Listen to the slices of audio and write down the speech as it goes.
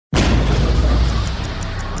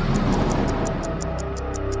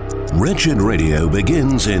Wretched Radio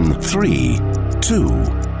begins in 3, 2,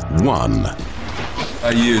 1. I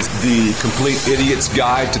use the Complete Idiot's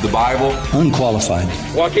Guide to the Bible. Unqualified.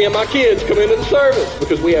 Why can't my kids come into the service?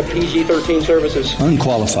 Because we have PG-13 services.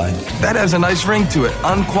 Unqualified. That has a nice ring to it.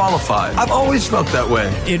 Unqualified. I've always felt that way.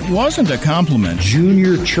 It wasn't a compliment.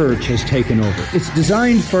 Junior church has taken over. It's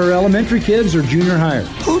designed for elementary kids or junior higher.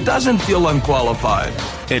 Who doesn't feel unqualified?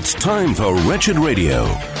 It's time for Wretched Radio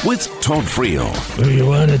with Todd Friel. You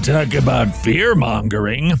want to talk about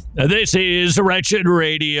fear-mongering? This is Wretched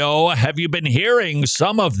Radio. Have you been hearing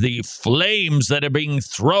some of the flames that are being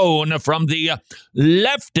thrown from the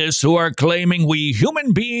leftists who are claiming we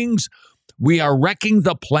human beings, we are wrecking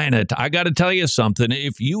the planet? I got to tell you something.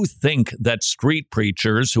 If you think that street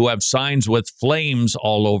preachers who have signs with flames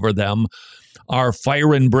all over them are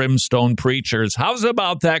fire and brimstone preachers, how's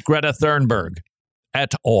about that Greta Thunberg?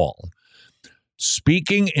 At all,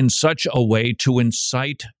 speaking in such a way to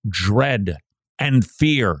incite dread and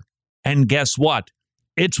fear. And guess what?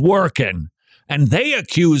 It's working. And they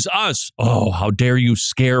accuse us. Oh, how dare you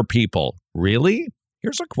scare people? Really?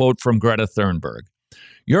 Here's a quote from Greta Thunberg.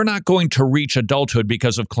 You're not going to reach adulthood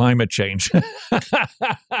because of climate change.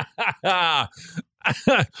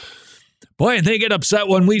 Boy, they get upset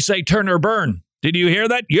when we say turn or burn. Did you hear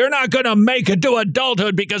that? You're not going to make it to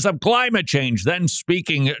adulthood because of climate change. Then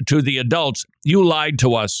speaking to the adults, you lied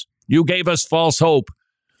to us. You gave us false hope.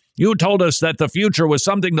 You told us that the future was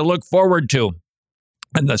something to look forward to.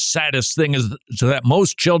 And the saddest thing is that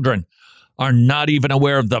most children are not even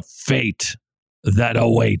aware of the fate that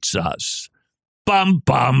awaits us. Bum,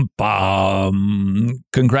 bum, bum.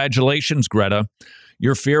 Congratulations, Greta.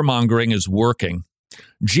 Your fear-mongering is working.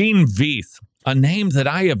 Gene Veith. A name that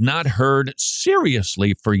I have not heard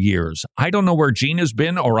seriously for years. I don't know where Gene has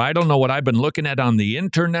been, or I don't know what I've been looking at on the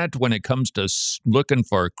internet when it comes to looking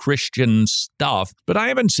for Christian stuff, but I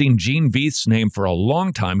haven't seen Gene Veith's name for a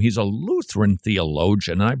long time. He's a Lutheran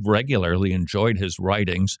theologian. I've regularly enjoyed his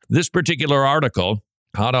writings. This particular article,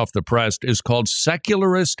 hot off the press, is called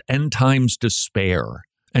Secularist End Times Despair.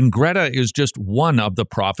 And Greta is just one of the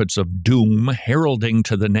prophets of doom, heralding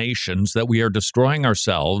to the nations that we are destroying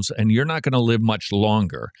ourselves and you're not going to live much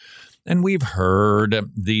longer. And we've heard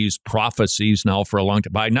these prophecies now for a long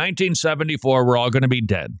time. By 1974, we're all going to be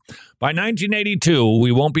dead. By 1982,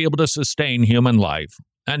 we won't be able to sustain human life.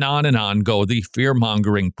 And on go the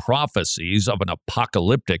fear-mongering prophecies of an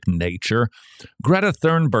apocalyptic nature. Greta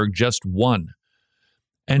Thunberg just won.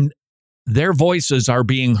 And their voices are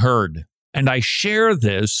being heard. And I share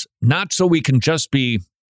this not so we can just be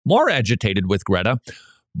more agitated with Greta,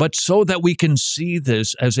 but so that we can see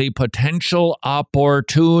this as a potential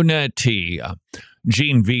opportunity.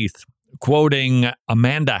 Gene Veith, quoting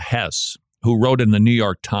Amanda Hess, who wrote in the New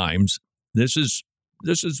York Times, this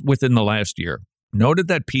is within the last year, noted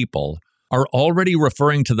that people are already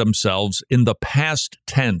referring to themselves in the past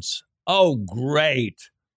tense. Oh, great.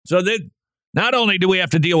 So that not only do we have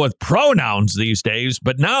to deal with pronouns these days,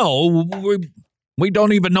 but now we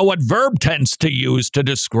don't even know what verb tense to use to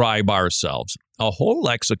describe ourselves. A whole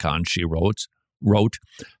lexicon, she wrote,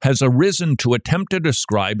 has arisen to attempt to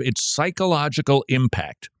describe its psychological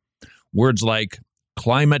impact. Words like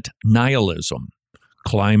climate nihilism,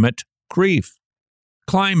 climate grief,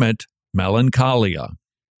 climate melancholia,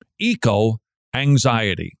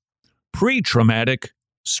 eco-anxiety, pre-traumatic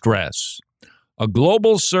stress. A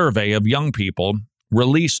global survey of young people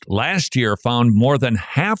released last year found more than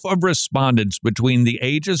half of respondents between the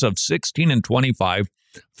ages of 16 and 25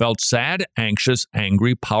 felt sad, anxious,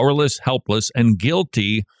 angry, powerless, helpless, and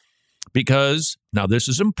guilty because, now this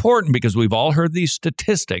is important because we've all heard these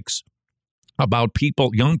statistics about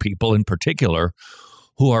people, young people in particular,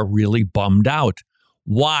 who are really bummed out.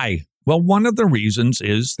 Why? Well, one of the reasons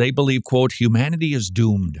is they believe, quote, humanity is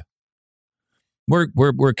doomed.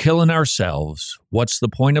 We're killing ourselves. What's the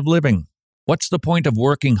point of living? What's the point of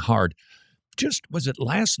working hard? Just, was it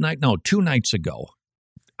last night? No, 2 nights ago.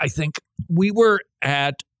 I think we were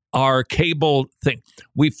at our cable thing.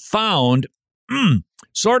 We found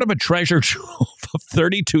sort of a treasure trove of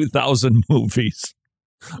 32,000 movies.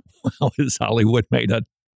 Well, as Hollywood made a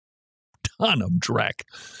ton of dreck.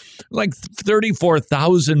 Like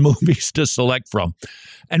 34,000 movies to select from.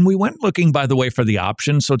 And we went looking, by the way, for the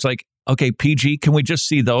options. So it's like, okay, PG, can we just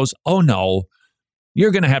see those? Oh, no.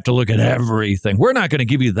 You're going to have to look at everything. We're not going to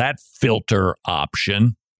give you that filter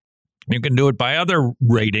option. You can do it by other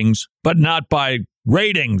ratings, but not by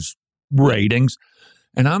ratings.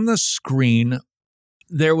 And on the screen,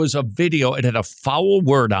 there was a video. It had a foul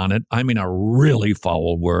word on it. I mean, a really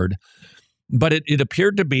foul word. But it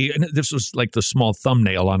appeared to be, and this was like the small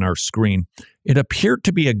thumbnail on our screen, it appeared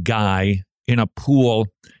to be a guy in a pool,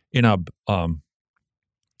 in a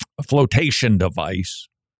flotation device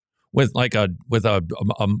with like a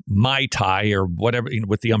Mai Tai or whatever,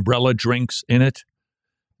 with the umbrella drinks in it.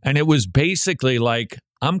 And it was basically like,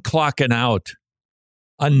 I'm clocking out.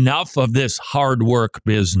 Enough of this hard work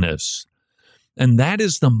business. And that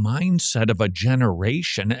is the mindset of a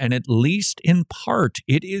generation. And at least in part,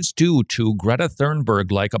 it is due to Greta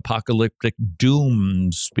Thunberg, like apocalyptic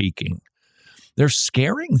doom speaking. They're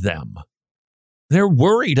scaring them. They're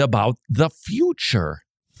worried about the future.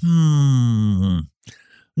 Do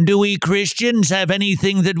we Christians have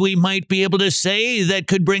anything that we might be able to say that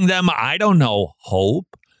could bring them, I don't know, hope?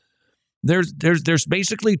 There's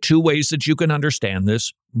basically two ways that you can understand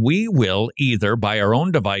this. We will either, by our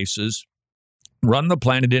own devices, run the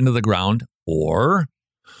planet into the ground, or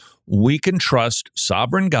we can trust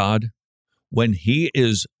sovereign God when he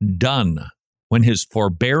is done, when his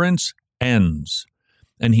forbearance ends,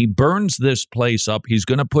 and he burns this place up. He's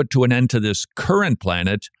going to put to an end to this current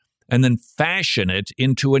planet and then fashion it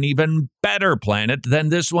into an even better planet than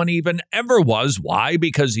this one even ever was. Why?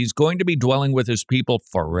 Because he's going to be dwelling with his people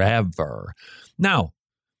forever. Now,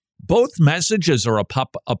 both messages are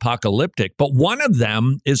apocalyptic, but one of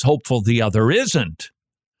them is hopeful, the other isn't.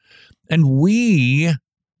 And we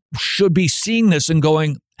should be seeing this and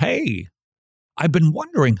going, hey, I've been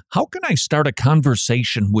wondering, how can I start a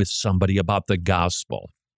conversation with somebody about the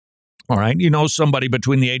gospel? All right, you know, somebody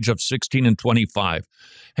between the age of 16 and 25.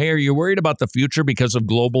 Hey, are you worried about the future because of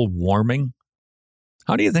global warming?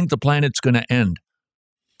 How do you think the planet's going to end?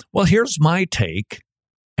 Well, here's my take,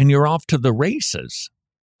 and you're off to the races,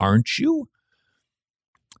 aren't you?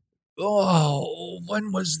 Oh,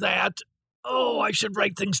 when was that? Oh, I should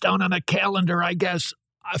write things down on a calendar, I guess.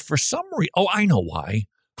 For some reason, I know why.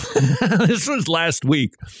 This was last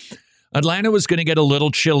week. Atlanta was going to get a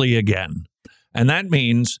little chilly again, and that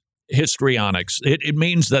means histrionics. It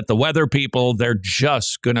means that the weather people, they're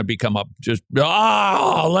just going to become up, just,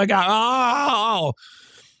 look out,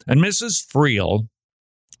 And Mrs. Friel,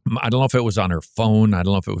 I don't know if it was on her phone, I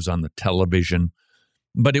don't know if it was on the television,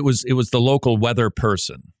 but it was the local weather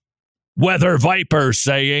person. Weather Viper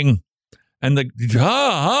saying, and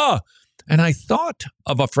and I thought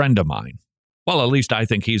of a friend of mine. Well, at least I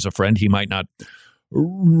think he's a friend. He might not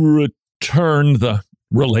return the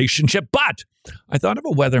relationship, but I thought of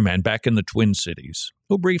a weatherman back in the Twin Cities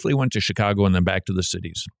who briefly went to Chicago and then back to the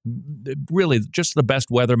cities. Really, just the best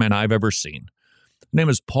weatherman I've ever seen. His name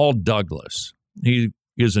is Paul Douglas. He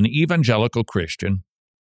is an evangelical Christian,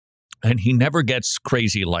 and he never gets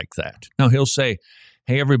crazy like that. Now, he'll say,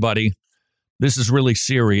 hey, everybody, this is really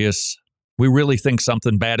serious. We really think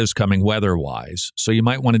something bad is coming weather-wise, so you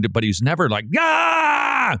might want to do, but he's never like,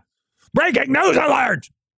 breaking news alert!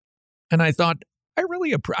 And I thought,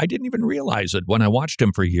 I didn't even realize it when I watched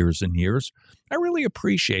him for years and years. I really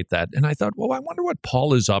appreciate that. And I thought, well, I wonder what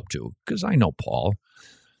Paul is up to, because I know Paul.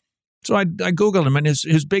 So I Googled him, and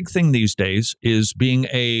his big thing these days is being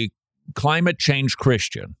a climate change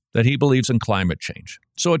Christian, that he believes in climate change.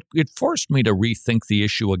 So it forced me to rethink the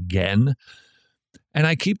issue again. And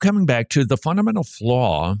I keep coming back to the fundamental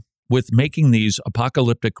flaw with making these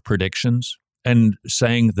apocalyptic predictions and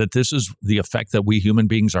saying that this is the effect that we human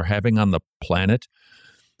beings are having on the planet.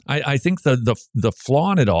 I think the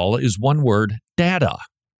flaw in it all is one word: data.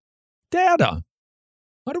 Data.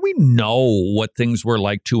 How do we know what things were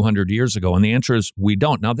like 200 years ago? And the answer is we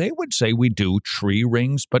don't. Now, they would say we do tree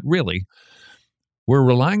rings, but really, we're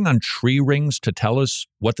relying on tree rings to tell us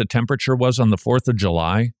what the temperature was on the 4th of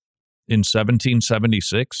July in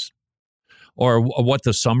 1776, or what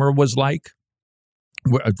the summer was like.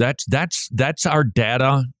 That's our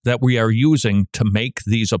data that we are using to make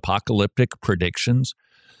these apocalyptic predictions.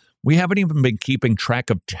 We haven't even been keeping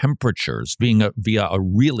track of temperatures via a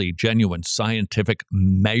really genuine scientific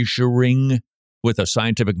measuring, with a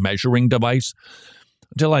scientific measuring device,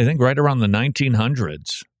 until I think right around the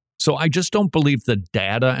 1900s. So I just don't believe the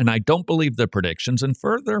data, and I don't believe the predictions. And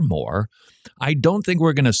furthermore, I don't think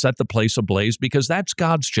we're going to set the place ablaze, because that's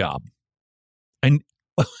God's job. And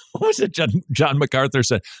what was it John MacArthur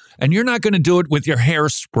said? And you're not going to do it with your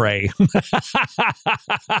hairspray.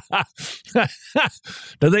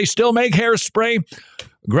 Do they still make hairspray?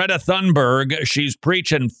 Greta Thunberg, she's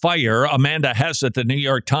preaching fire. Amanda Hess at the New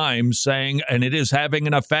York Times saying, and it is having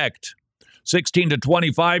an effect. 16 to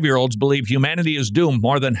 25-year-olds believe humanity is doomed.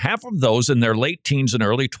 More than half of those in their late teens and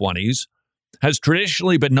early 20s has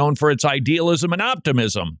traditionally been known for its idealism and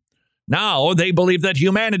optimism. Now they believe that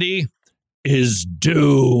humanity is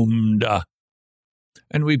doomed.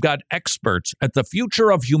 And we've got experts at the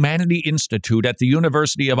Future of Humanity Institute at the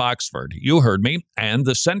University of Oxford, you heard me, and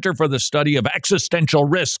the Center for the Study of Existential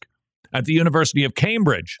Risk at the University of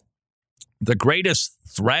Cambridge. The greatest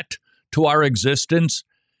threat to our existence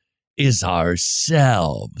is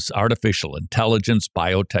ourselves. Artificial intelligence,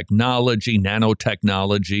 biotechnology,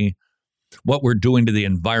 nanotechnology, what we're doing to the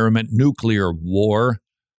environment, nuclear war.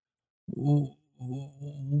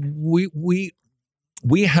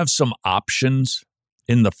 We have some options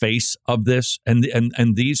in the face of this, and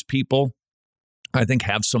these people, I think,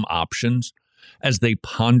 have some options as they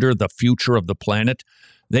ponder the future of the planet.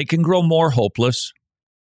 They can grow more hopeless.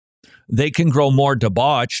 They can grow more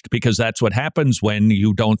debauched, because that's what happens when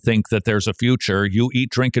you don't think that there's a future. You eat,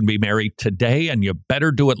 drink, and be merry today, and you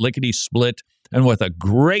better do it lickety-split and with a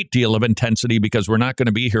great deal of intensity, because we're not going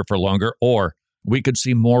to be here for longer. Or we could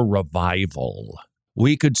see more revival.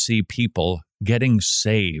 We could see people getting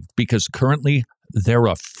saved, because currently they're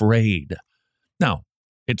afraid. Now,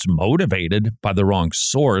 it's motivated by the wrong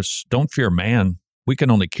source. Don't fear man. We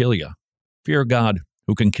can only kill you. Fear God,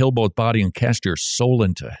 who can kill both body and cast your soul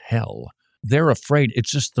into hell. They're afraid.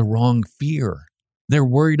 It's just the wrong fear. They're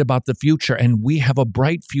worried about the future, and we have a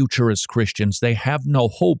bright future as Christians. They have no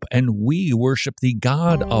hope, and we worship the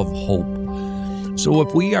God of hope. So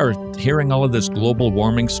if we are hearing all of this global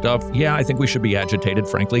warming stuff, yeah, I think we should be agitated,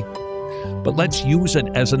 frankly. But let's use it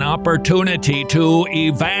as an opportunity to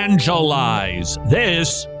evangelize.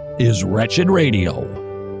 This is Wretched Radio.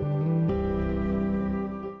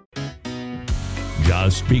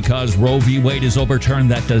 Just because Roe v. Wade is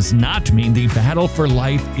overturned, that does not mean the battle for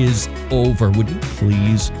life is over. Would you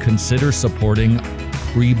please consider supporting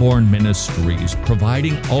Preborn Ministries,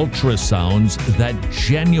 providing ultrasounds that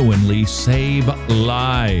genuinely save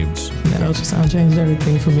lives? That ultrasound changed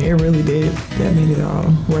everything for me. It really did. That made it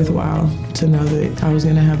all worthwhile to know that I was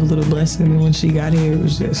going to have a little blessing. And when she got here, it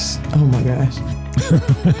was just, oh my gosh.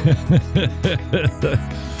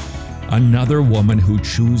 Another woman who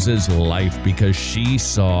chooses life because she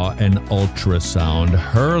saw an ultrasound.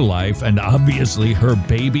 Her life, and obviously her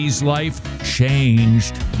baby's life,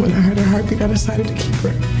 changed. When I heard her heartbeat, I decided to keep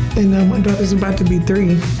her. And now my daughter's about to be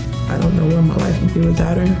 3. I don't know where my life would be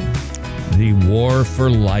without her. The war for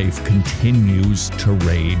life continues to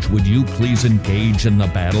rage. Would you please engage in the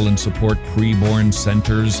battle and support preborn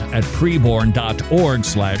centers at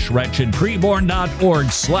preborn.org/wretched,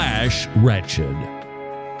 preborn.org/wretched.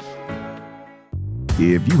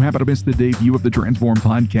 If you happen to miss the debut of the Transform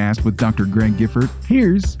podcast with Dr. Greg Gifford,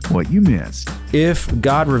 here's what you missed. If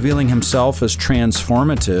God revealing himself is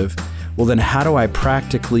transformative, well, then how do I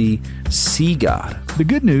practically see God? The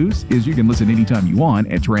good news is you can listen anytime you want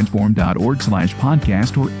at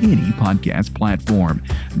transform.org/podcast or any podcast platform.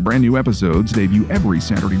 Brand new episodes debut every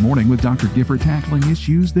Saturday morning with Dr. Gifford tackling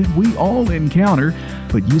issues that we all encounter,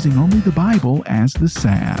 but using only the Bible as the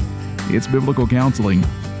salve. It's biblical counseling.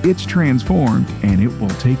 It's transformed, and it will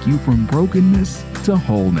take you from brokenness to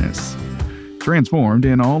wholeness. Transformed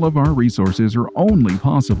and all of our resources are only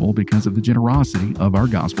possible because of the generosity of our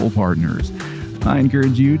gospel partners. I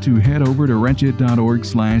encourage you to head over to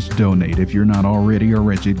wretched.org/donate if you're not already a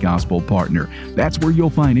Wretched Gospel partner. That's where you'll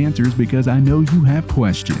find answers, because I know you have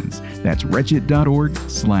questions. That's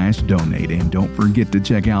wretched.org/donate. And don't forget to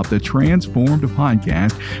check out the Transformed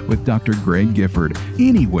podcast with Dr. Greg Gifford,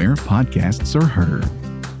 anywhere podcasts are heard.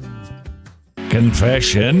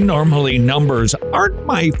 Confession, normally numbers aren't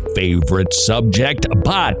my favorite subject,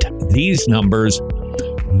 but these numbers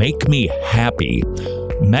make me happy.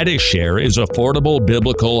 Medishare is affordable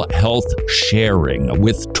biblical health sharing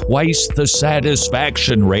with twice the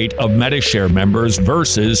satisfaction rate of Medishare members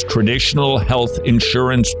versus traditional health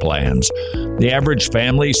insurance plans. The average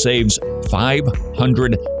family saves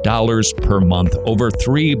 $500 per month. Over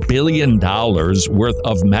 $3 billion worth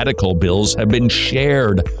of medical bills have been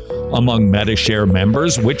shared among Medishare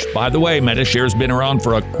members, which, by the way, Medishare's been around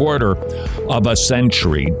for a quarter of a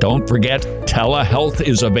century. Don't forget, telehealth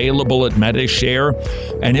is available at Medishare,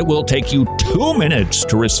 and it will take you 2 minutes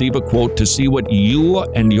to receive a quote to see what you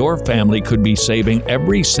and your family could be saving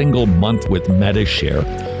every single month with Medishare.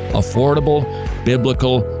 Affordable,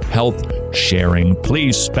 biblical health sharing.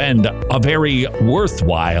 Please spend a very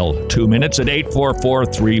worthwhile 2 minutes at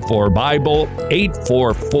 844-34-BIBLE,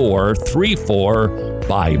 844-34-BIBLE.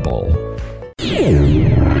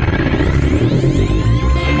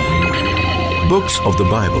 Books of the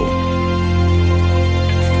Bible.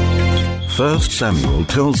 1 Samuel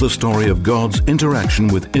tells the story of God's interaction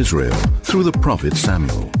with Israel through the prophet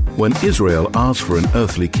Samuel. When Israel asked for an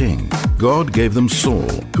earthly king, God gave them Saul,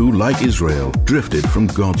 who, like Israel, drifted from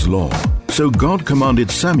God's law. So God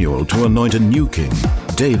commanded Samuel to anoint a new king,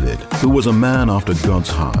 David, who was a man after God's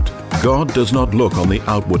heart. God does not look on the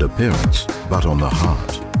outward appearance, but on the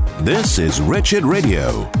heart. This is Wretched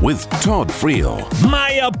Radio with Todd Friel.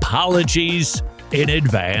 My apologies in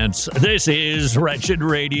advance. This is Wretched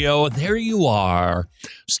Radio. There you are,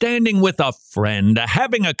 standing with a friend,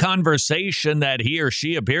 having a conversation that he or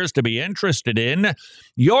she appears to be interested in.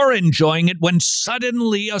 You're enjoying it when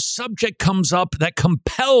suddenly a subject comes up that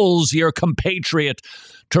compels your compatriot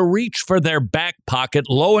to reach for their back pocket.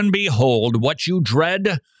 Lo and behold, what you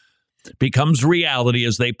dread becomes reality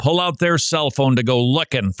as they pull out their cell phone to go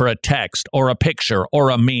looking for a text or a picture or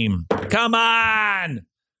a meme. Come on!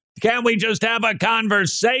 Can't we just have a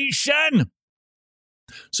conversation?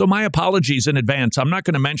 So my apologies in advance. I'm not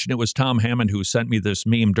going to mention it was Tom Hammond who sent me this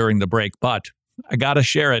meme during the break, but I got to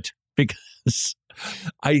share it because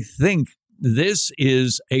I think this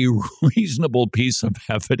is a reasonable piece of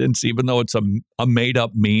evidence, even though it's a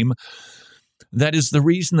made-up meme. That is the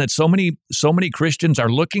reason that so many Christians are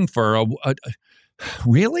looking for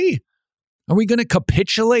really? Are we going to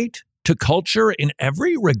capitulate to culture in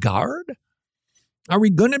every regard? Are we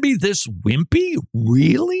going to be this wimpy?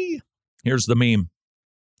 Really? Here's the meme.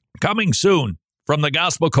 Coming soon from the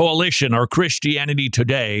Gospel Coalition or Christianity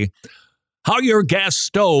Today, how your gas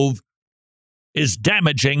stove is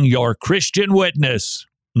damaging your Christian witness.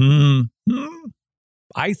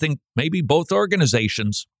 I think maybe both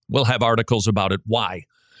organizations will have articles about it. Why?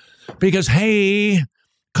 Because, hey,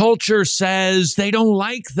 culture says they don't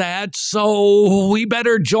like that, so we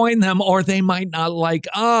better join them or they might not like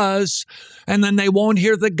us, and then they won't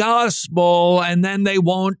hear the gospel, and then they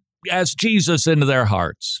won't ask Jesus into their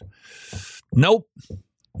hearts. Nope.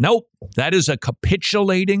 That is a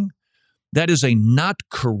capitulating. That is a not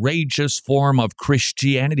courageous form of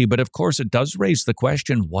Christianity. But of course, it does raise the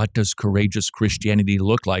question, what does courageous Christianity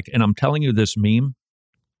look like? And I'm telling you, this meme,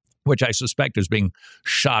 which I suspect is being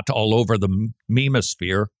shot all over the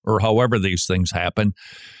memosphere, or however these things happen,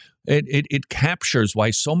 it captures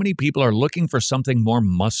why so many people are looking for something more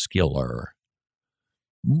muscular.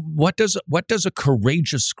 What does a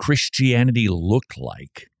courageous Christianity look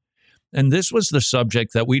like? And this was the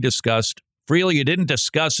subject that we discussed. Freely, you didn't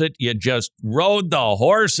discuss it. You just rode the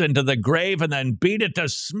horse into the grave and then beat it to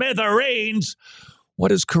smithereens. What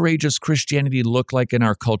does courageous Christianity look like in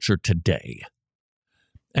our culture today?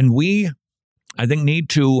 And we, I think, need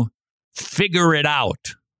to figure it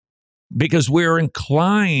out because we're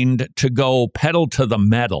inclined to go pedal to the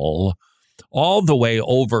metal all the way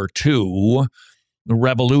over to the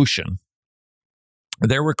revolution.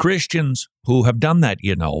 There were Christians who have done that,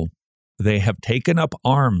 you know. They have taken up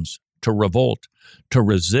arms to revolt, to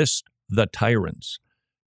resist the tyrants.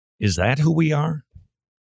 Is that who we are?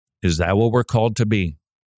 Is that what we're called to be?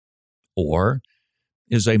 Or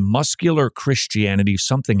is a muscular Christianity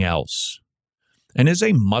something else? And is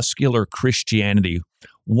a muscular Christianity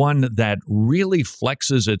one that really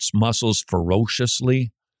flexes its muscles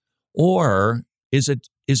ferociously? Or is it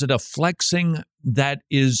a flexing that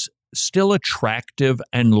is still attractive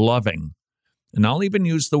and loving? And I'll even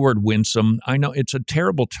use the word winsome. I know it's a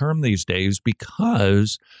terrible term these days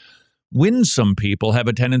because winsome people have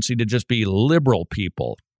a tendency to just be liberal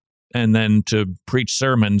people and then to preach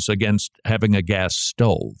sermons against having a gas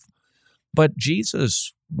stove. But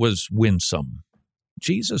Jesus was winsome.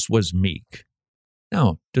 Jesus was meek.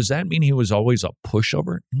 Now, does that mean he was always a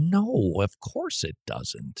pushover? No, of course it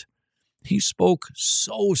doesn't. He spoke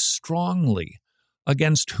so strongly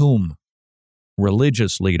against whom?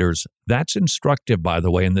 Religious leaders. That's instructive, by the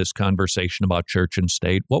way, in this conversation about church and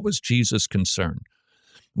state. What was Jesus' concern?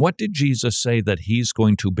 What did Jesus say that he's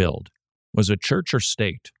going to build? Was it church or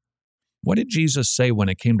state? What did Jesus say when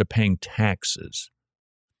it came to paying taxes?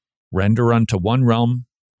 Render unto one realm,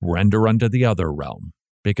 render unto the other realm,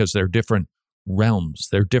 because they're different realms,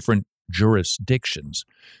 they're different jurisdictions.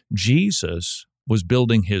 Jesus was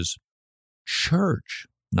building his church,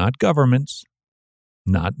 not governments,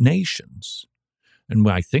 not nations. And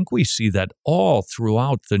I think we see that all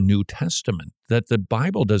throughout the New Testament, that the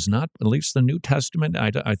Bible does not, at least the New Testament,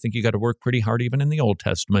 I think you got to work pretty hard even in the Old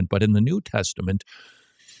Testament, but in the New Testament,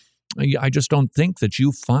 I just don't think that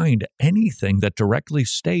you find anything that directly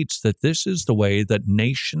states that this is the way that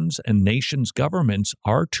nations and nations' governments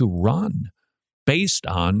are to run based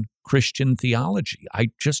on Christian theology.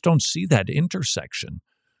 I just don't see that intersection.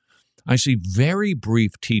 I see very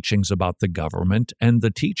brief teachings about the government, and the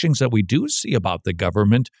teachings that we do see about the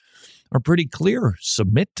government are pretty clear.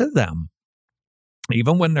 Submit to them,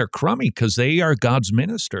 even when they're crummy, because they are God's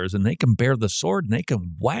ministers, and they can bear the sword, and they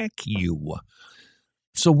can whack you.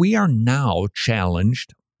 So we are now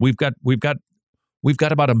challenged. We've got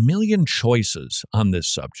about 1 million choices on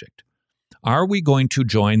this subject. Are we going to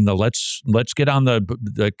join the let's get on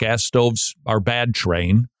the gas stoves are bad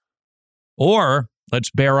train, or let's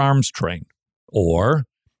bear arms train? Or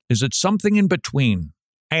is it something in between?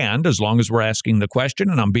 And as long as we're asking the question,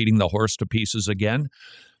 and I'm beating the horse to pieces again,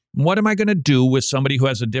 what am I going to do with somebody who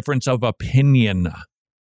has a difference of opinion?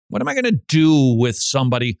 What am I going to do with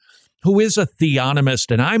somebody who is a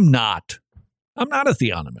theonomist and I'm not? I'm not a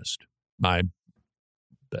theonomist.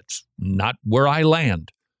 That's not where I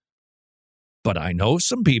land. But I know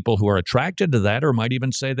some people who are attracted to that or might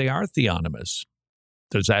even say they are theonomists.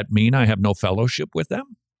 Does that mean I have no fellowship with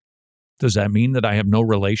them? Does that mean that I have no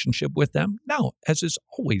relationship with them? No, as is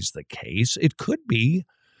always the case. It could be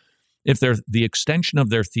if the extension of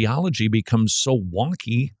their theology becomes so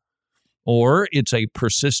wonky or it's a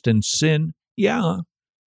persistent sin. Yeah,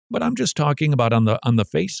 but I'm just talking about on the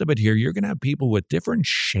face of it here, you're going to have people with different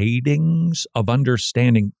shadings of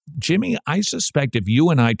understanding. Jimmy, I suspect if you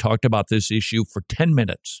and I talked about this issue for 10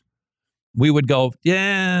 minutes, we would go,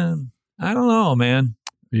 yeah, I don't know, man.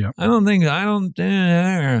 Yeah.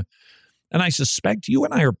 And I suspect you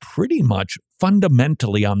and I are pretty much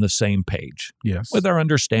fundamentally on the same page. Yes. With our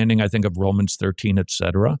understanding, I think, of Romans 13,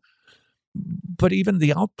 etc. But even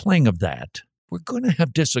the outplaying of that, we're going to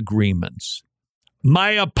have disagreements.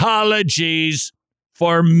 My apologies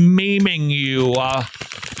for memeing you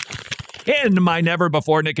in my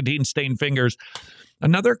never-before nicotine-stained fingers.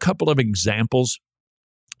 Another couple of examples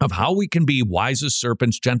of how we can be wise as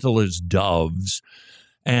serpents, gentle as doves,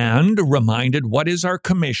 and reminded what is our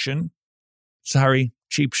commission. Sorry,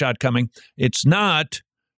 cheap shot coming. It's not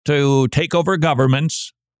to take over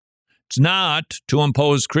governments. It's not to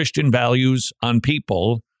impose Christian values on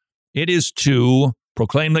people. It is to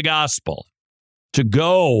proclaim the gospel, to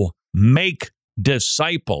go make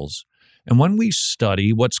disciples. And when we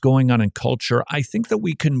study what's going on in culture, I think that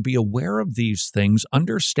we can be aware of these things,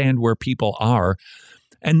 understand where people are,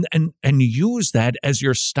 and use that as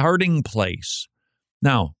your starting place.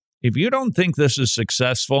 Now, if you don't think this is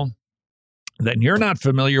successful, then you're not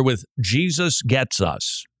familiar with Jesus Gets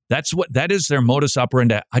Us. That is their modus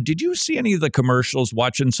operandi. Did you see any of the commercials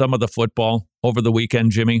watching some of the football over the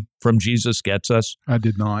weekend, Jimmy, from Jesus Gets Us? I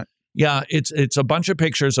did not. Yeah, it's a bunch of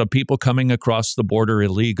pictures of people coming across the border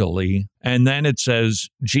illegally, and then it says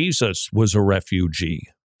Jesus was a refugee.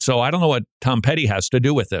 So I don't know what Tom Petty has to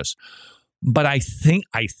do with this. But I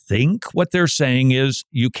think what they're saying is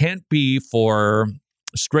you can't be for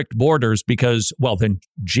strict borders because, well, then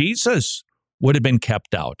Jesus would have been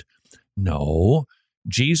kept out. No,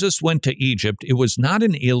 Jesus went to Egypt. It was not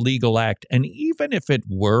an illegal act. And even if it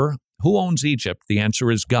were, who owns Egypt? The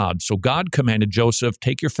answer is God. So God commanded Joseph,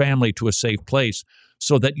 take your family to a safe place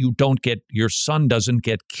so that your son doesn't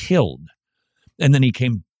get killed. And then he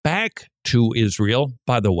came back to Israel,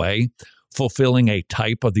 by the way, fulfilling a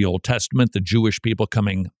type of the Old Testament, the Jewish people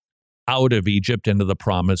coming out of Egypt into the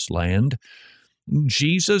promised land.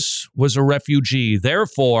 Jesus was a refugee,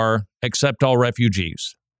 therefore, accept all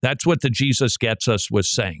refugees. That's what the Jesus Gets Us was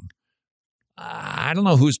saying. I don't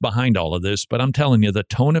know who's behind all of this, but I'm telling you, the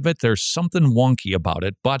tone of it, there's something wonky about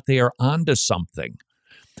it, but they are onto something.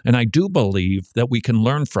 And I do believe that we can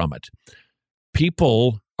learn from it.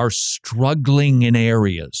 People are struggling in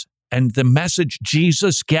areas, and the message,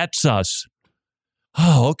 Jesus gets us.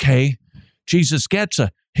 Oh, okay. Jesus gets us.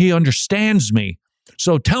 He understands me.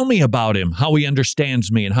 So tell me about him, how he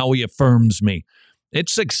understands me and how he affirms me.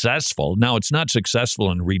 It's successful. Now, it's not successful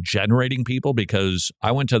in regenerating people because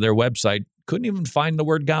I went to their website, couldn't even find the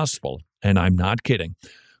word gospel. And I'm not kidding.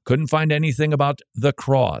 Couldn't find anything about the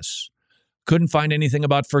cross. Couldn't find anything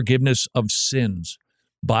about forgiveness of sins.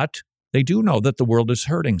 But they do know that the world is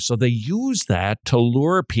hurting. So they use that to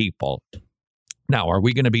lure people. Now, are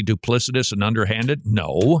we going to be duplicitous and underhanded?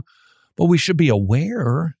 No. But we should be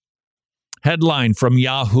aware. Headline from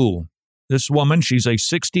Yahoo. This woman, she's a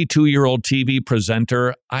 62-year-old TV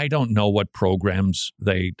presenter. I don't know what programs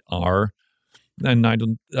they are. And I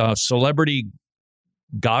don't, Celebrity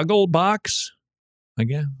Gogglebox?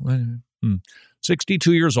 Again,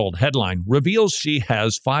 62 years old. Headline, reveals she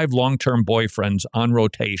has 5 long-term boyfriends on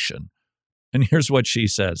rotation. And here's what she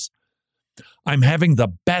says. I'm having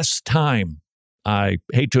the best time. I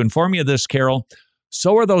hate to inform you of this, Carol.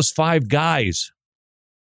 So are those 5 guys.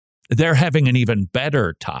 They're having an even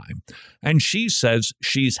better time. And she says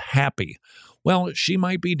she's happy. Well, she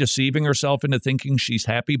might be deceiving herself into thinking she's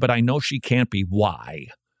happy, but I know she can't be. Why?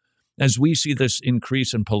 As we see this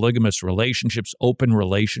increase in polygamous relationships, open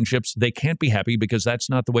relationships, they can't be happy because that's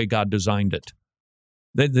not the way God designed it.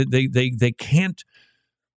 They can't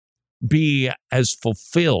be as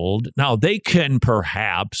fulfilled. Now, they can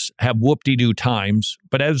perhaps have whoop-de-doo times,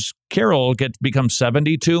 but as Carol becomes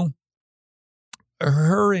 72,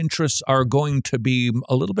 her interests are going to be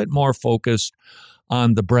a little bit more focused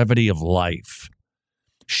on the brevity of life.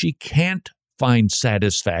 she can't find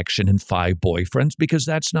satisfaction in 5 boyfriends because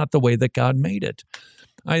that's not the way that God made it.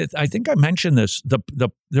 I think I mentioned this.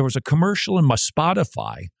 There was a commercial in my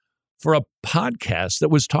Spotify for a podcast that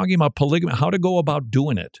was talking about polygamy, how to go about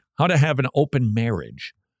doing it, how to have an open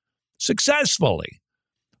marriage successfully.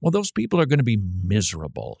 Well, those people are going to be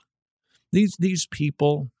miserable. These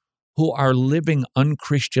people who are living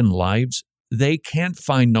unchristian lives, they can't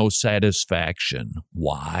find no satisfaction.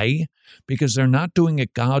 Why? Because they're not doing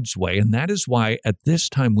it God's way. And that is why at this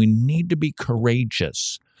time we need to be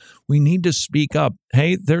courageous. We need to speak up.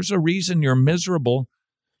 Hey, there's a reason you're miserable.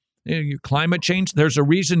 Your climate change, there's a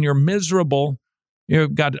reason you're miserable.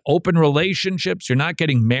 You've got open relationships. You're not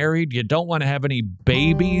getting married. You don't want to have any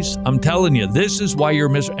babies. I'm telling you, this is why you're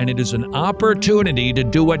miserable. And it is an opportunity to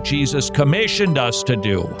do what Jesus commissioned us to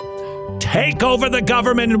do. Take over the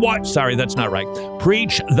government and what? Sorry, that's not right.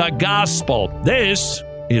 Preach the gospel. This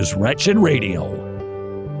is Wretched Radio.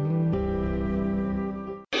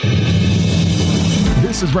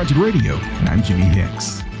 This is Wretched Radio, and I'm Jimmy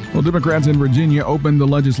Hicks. Well, Democrats in Virginia opened the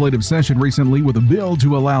legislative session recently with a bill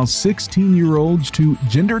to allow 16-year-olds to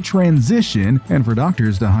gender transition and for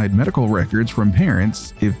doctors to hide medical records from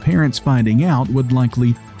parents if parents finding out would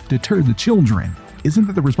likely deter the children. Isn't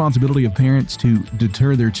it the responsibility of parents to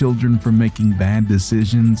deter their children from making bad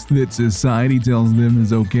decisions that society tells them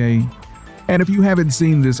is okay? And if you haven't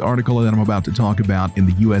seen this article that I'm about to talk about in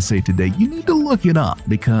the USA Today, you need to look it up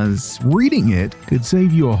because reading it could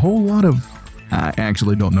save you a whole lot of... I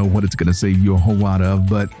actually don't know what it's going to save you a whole lot of,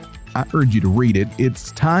 but I urge you to read it.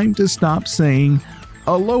 It's time to stop saying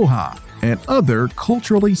aloha and other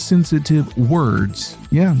culturally sensitive words.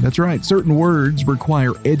 Yeah, that's right. Certain words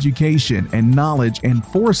require education and knowledge and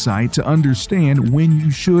foresight to understand when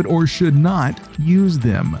you should or should not use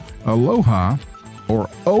them. Aloha, or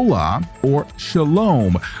hola, or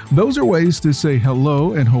shalom. Those are ways to say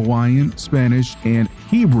hello in Hawaiian, Spanish, and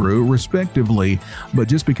Hebrew, respectively. But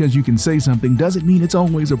just because you can say something doesn't mean it's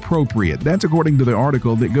always appropriate. That's according to the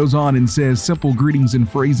article that goes on and says simple greetings and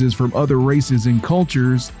phrases from other races and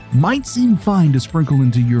cultures might seem fine to sprinkle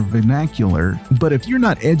into your vernacular, but if you're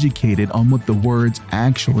not educated on what the words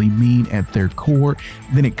actually mean at their core,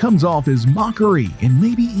 then it comes off as mockery and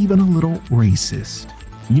maybe even a little racist.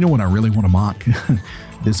 You know what I really want to mock?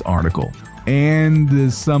 This article. And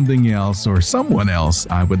there's something else or someone else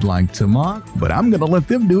I would like to mock, but I'm going to let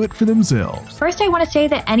them do it for themselves. First, I want to say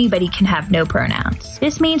that anybody can have no pronouns.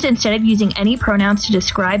 This means instead of using any pronouns to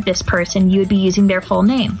describe this person, you would be using their full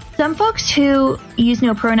name. Some folks who use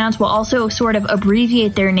no pronouns will also sort of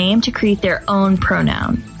abbreviate their name to create their own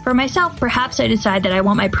pronoun. For myself, perhaps I decide that I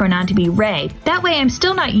want my pronoun to be Ray. That way I'm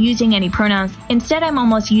still not using any pronouns. Instead, I'm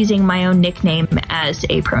almost using my own nickname as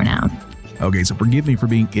a pronoun. Okay, so forgive me for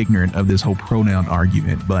being ignorant of this whole pronoun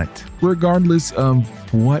argument, but regardless of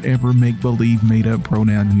whatever make-believe made-up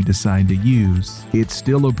pronoun you decide to use, it's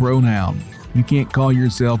still a pronoun. You can't call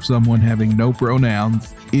yourself someone having no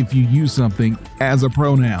pronouns if you use something as a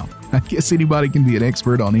pronoun. I guess anybody can be an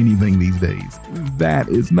expert on anything these days. That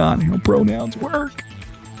is not how pronouns work.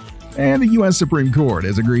 And the U.S. Supreme Court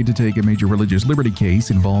has agreed to take a major religious liberty case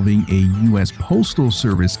involving a U.S. Postal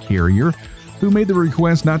Service carrier who made the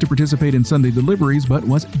request not to participate in Sunday deliveries but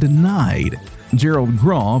was denied. Gerald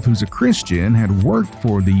Groff, who's a Christian, had worked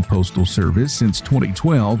for the Postal Service since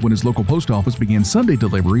 2012 when his local post office began Sunday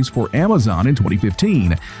deliveries for Amazon in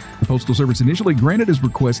 2015. The Postal Service initially granted his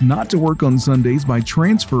request not to work on Sundays by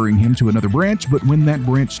transferring him to another branch, but when that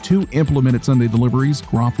branch too implemented Sunday deliveries,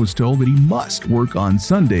 Groff was told that he must work on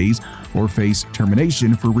Sundays or face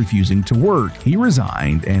termination for refusing to work. He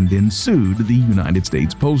resigned and then sued the United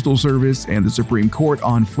States Postal Service, and the Supreme Court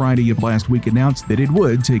on Friday of last week announced that it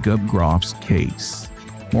would take up Groff's case.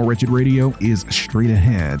 More Wretched Radio is straight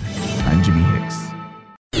ahead. I'm Jimmy Hicks.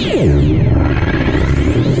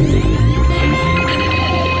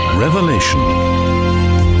 Revelation.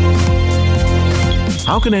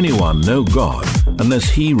 How can anyone know God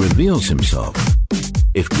unless He reveals Himself?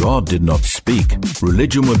 If God did not speak,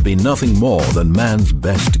 religion would be nothing more than man's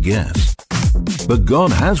best guess. But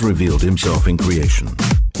God has revealed Himself in creation,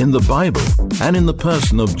 in the Bible, and in the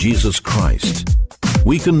person of Jesus Christ.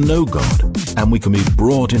 We can know God, and we can be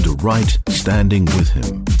brought into right standing with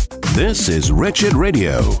Him. This is Wretched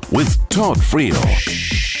Radio with Todd Friel.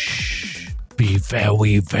 Shh. Be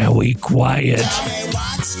very, very quiet.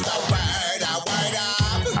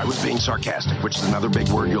 I was being sarcastic, which is another big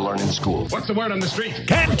word you'll learn in school. What's the word on the street?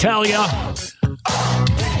 Can't tell ya.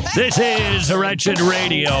 This is Wretched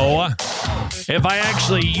Radio. If I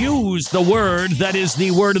actually use the word that is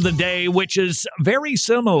the word of the day, which is very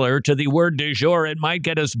similar to the word du jour, it might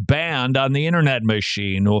get us banned on the internet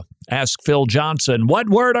machine. Ask Phil Johnson. What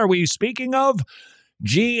word are we speaking of?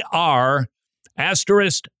 GR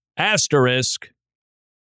asterisk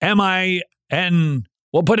MIN.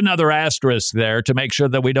 We'll put another asterisk there to make sure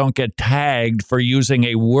that we don't get tagged for using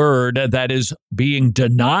a word that is being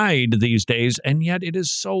denied these days, and yet it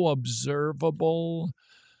is so observable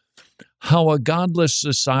how a godless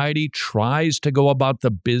society tries to go about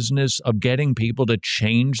the business of getting people to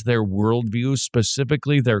change their worldview,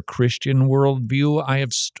 specifically their Christian worldview. I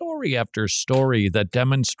have story after story that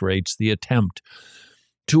demonstrates the attempt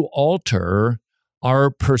to alter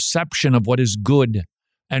our perception of what is good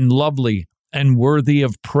and lovely and worthy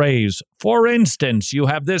of praise. For instance, you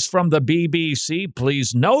have this from the BBC.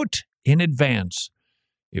 Please note in advance,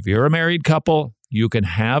 if you're a married couple, you can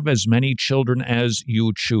have as many children as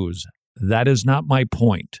you choose. That is not my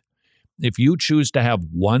point. If you choose to have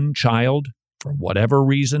one child, for whatever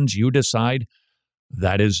reasons you decide,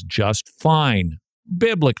 that is just fine,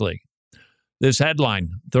 biblically. This headline,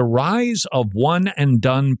 The Rise of One and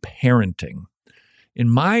Done Parenting. In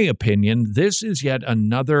my opinion, this is yet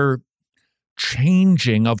another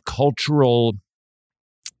changing of cultural,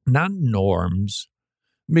 not norms,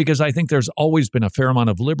 because I think there's always been a fair amount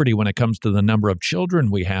of liberty when it comes to the number of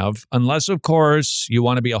children we have, unless, of course, you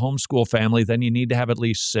want to be a homeschool family, then you need to have at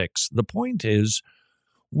least 6. The point is,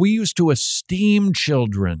 we used to esteem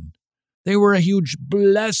children. They were a huge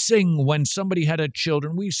blessing when somebody had a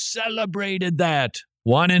children. We celebrated that.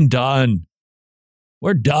 One and done.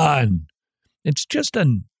 We're done. It's just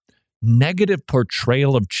a negative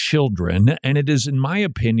portrayal of children, and it is, in my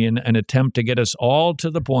opinion, an attempt to get us all to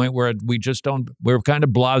the point where we're kind of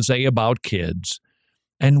blasé about kids,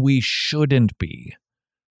 and we shouldn't be.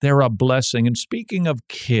 They're a blessing. And speaking of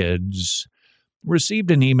kids, received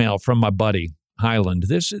an email from my buddy, Highland.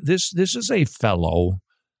 This is a fellow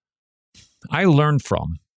I learned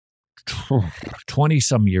from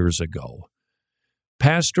 20-some years ago,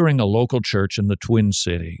 pastoring a local church in the Twin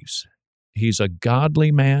Cities. He's a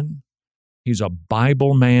godly man. He's a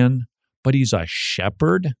Bible man, but he's a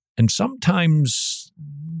shepherd. And sometimes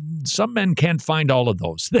some men can't find all of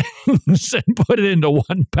those things and put it into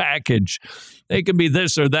one package. They can be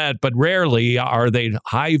this or that, but rarely are they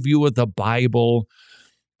high view of the Bible,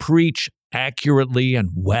 preach accurately and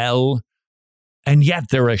well, and yet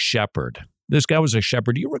they're a shepherd. This guy was a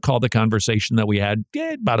shepherd. Do you recall the conversation that we had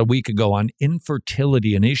about a week ago on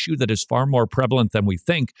infertility, an issue that is far more prevalent than we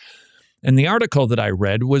think? And the article that I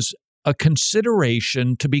read was a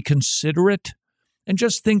consideration to be considerate and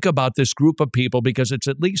just think about this group of people, because it's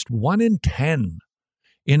at least 1 in 10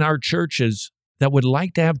 in our churches that would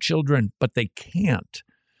like to have children, but they can't.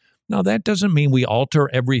 Now, that doesn't mean we alter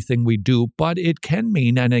everything we do, but it can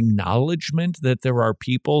mean an acknowledgement that there are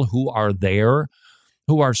people who are there,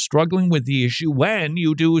 who are struggling with the issue when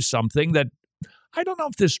you do something that, I don't know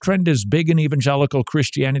if this trend is big in evangelical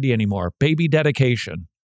Christianity anymore, baby dedication.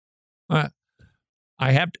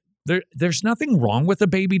 There's nothing wrong with a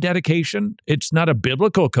baby dedication. It's not a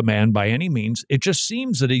biblical command by any means. It just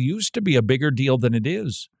seems that it used to be a bigger deal than it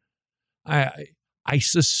is. I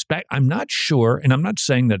suspect, I'm not sure, and I'm not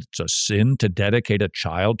saying that it's a sin to dedicate a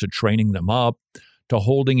child to training them up, to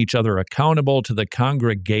holding each other accountable, to the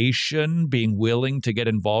congregation being willing to get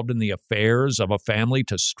involved in the affairs of a family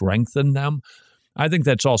to strengthen them. I think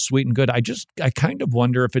that's all sweet and good. I kind of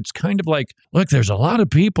wonder if it's kind of like, look, there's a lot of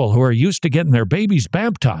people who are used to getting their babies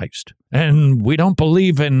baptized, and we don't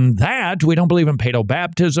believe in that. We don't believe in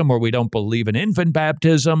paedobaptism, or we don't believe in infant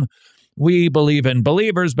baptism. We believe in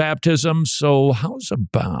believers' baptism. So how's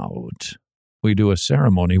about we do a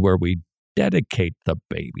ceremony where we dedicate the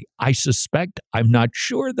baby? I suspect, I'm not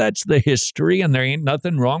sure that's the history, and there ain't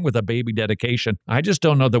nothing wrong with a baby dedication. I just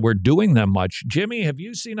don't know that we're doing them much. Jimmy, have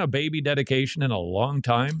you seen a baby dedication in a long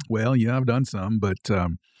time? Well, yeah, I've done some, but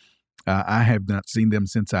I have not seen them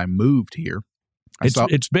since I moved here.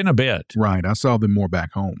 It's been a bit. Right. I saw them more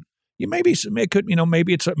back home. Maybe it's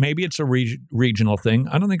a regional thing.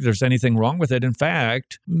 I don't think there's anything wrong with it. In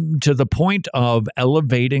fact, to the point of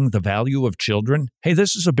elevating the value of children, hey,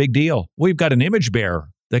 this is a big deal. We've got an image bearer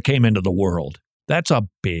that came into the world. That's a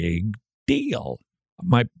big deal.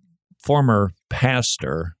 My former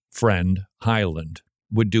pastor friend, Highland,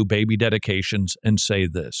 would do baby dedications and say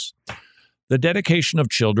this: the dedication of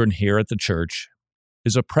children here at the church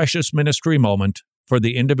is a precious ministry moment for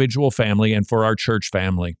the individual family and for our church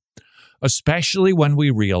family, especially when we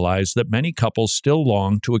realize that many couples still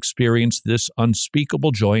long to experience this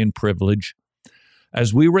unspeakable joy and privilege.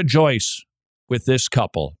 As we rejoice with this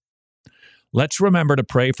couple, Let's remember to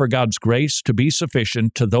pray for God's grace to be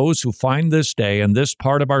sufficient to those who find this day and this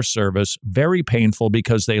part of our service very painful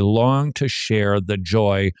because they long to share the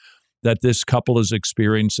joy that this couple is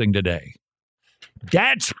experiencing today.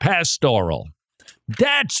 That's pastoral.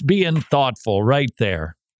 That's being thoughtful right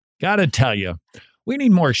there. Gotta tell you, we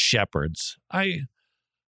need more shepherds. I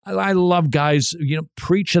love guys,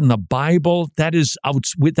 preaching the Bible. That is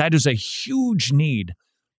a huge need.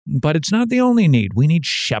 But it's not the only need. We need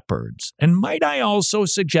shepherds. And might I also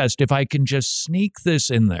suggest, if I can just sneak this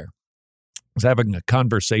in there, I was having a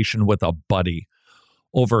conversation with a buddy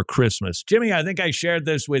over Christmas. Jimmy, I think I shared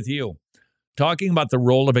this with you, talking about the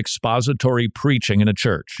role of expository preaching in a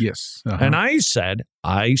church. Yes. And I said,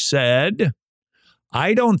 I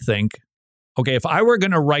don't think, okay, if I were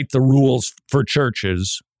going to write the rules for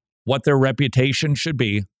churches, what their reputation should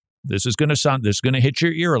be, this is going to hit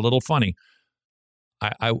your ear a little funny.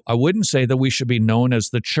 I wouldn't say that we should be known as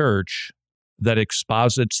the church that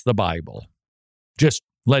exposits the Bible, just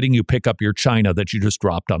letting you pick up your china that you just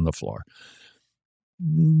dropped on the floor.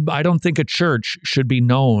 I don't think a church should be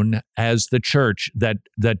known as the church that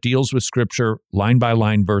deals with Scripture line by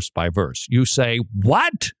line, verse by verse. You say,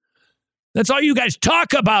 what? That's all you guys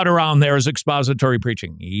talk about around there is expository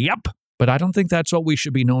preaching. Yep. But I don't think that's what we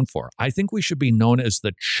should be known for. I think we should be known as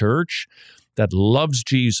the church that loves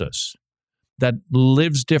Jesus, that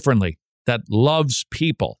lives differently, that loves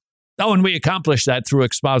people. Oh, and we accomplish that through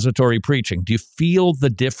expository preaching. Do you feel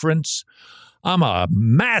the difference? I'm a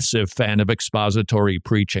massive fan of expository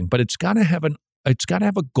preaching, but it's got to have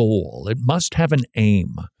a goal. It must have an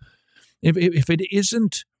aim. If it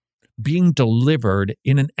isn't being delivered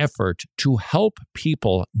in an effort to help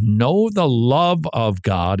people know the love of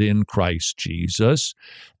God in Christ Jesus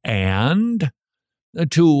and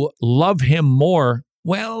to love him more,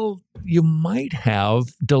 well, you might have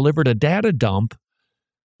delivered a data dump,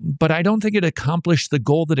 but I don't think it accomplished the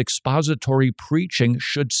goal that expository preaching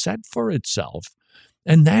should set for itself.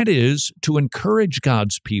 And that is to encourage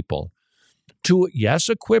God's people, to, yes,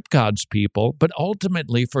 equip God's people, but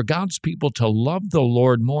ultimately for God's people to love the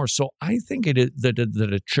Lord more. So I think it is that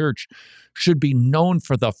a church should be known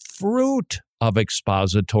for the fruit of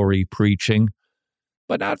expository preaching,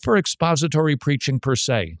 but not for expository preaching per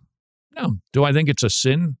se. No. Do I think it's a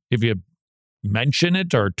sin if you mention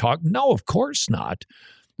it or talk? No, of course not.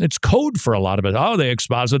 It's code for a lot of it. Oh, they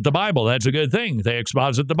exposit the Bible. That's a good thing. They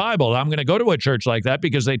exposit the Bible. I'm going to go to a church like that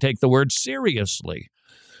because they take the word seriously.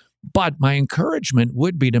 But my encouragement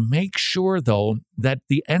would be to make sure, though, that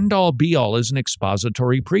the end-all, be-all isn't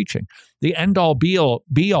expository preaching. The end-all,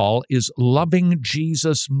 be-all is loving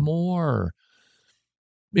Jesus more.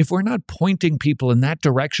 If we're not pointing people in that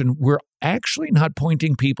direction, we're actually not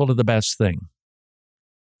pointing people to the best thing.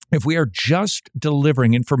 If we are just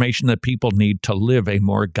delivering information that people need to live a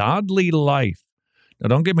more godly life, now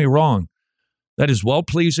don't get me wrong, that is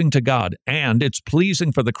well-pleasing to God, and it's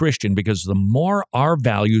pleasing for the Christian because the more our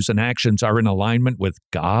values and actions are in alignment with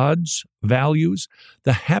God's values,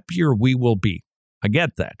 the happier we will be. I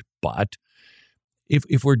get that, but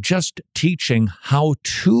if we're just teaching how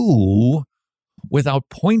to without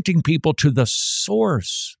pointing people to the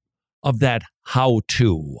source of that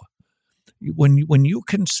how-to. When you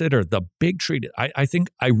consider the big treat, I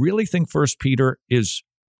really think 1 Peter it's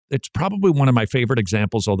probably one of my favorite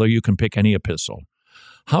examples, although you can pick any epistle.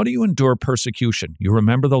 How do you endure persecution? You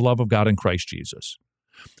remember the love of God in Christ Jesus.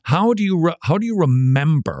 How do you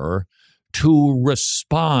remember to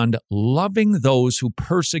respond loving those who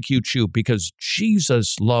persecute you because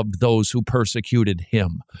Jesus loved those who persecuted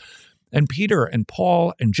him? And Peter and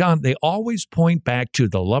Paul and John, they always point back to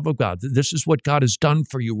the love of God. This is what God has done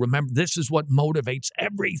for you. Remember, this is what motivates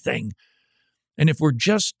everything. And if we're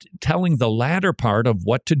just telling the latter part of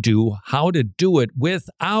what to do, how to do it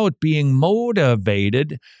without being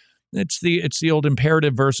motivated, it's the old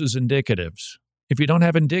imperative versus indicatives. If you don't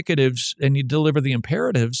have indicatives and you deliver the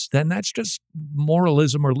imperatives, then that's just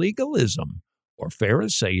moralism or legalism or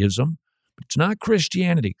Pharisaism. It's not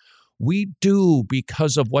Christianity. We do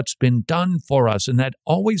because of what's been done for us, and that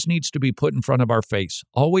always needs to be put in front of our face.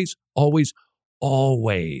 Always, always,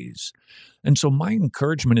 always. And so my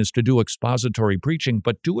encouragement is to do expository preaching,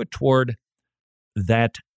 but do it toward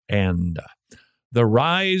that end. The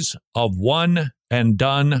rise of one and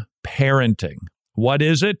done parenting. What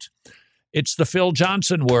is it? It's the Phil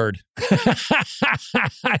Johnson word.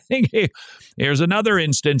 I think here's another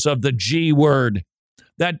instance of the G word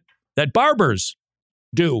that barbers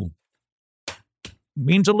do.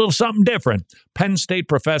 Means a little something different. Penn State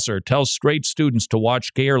professor tells straight students to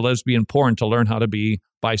watch gay or lesbian porn to learn how to be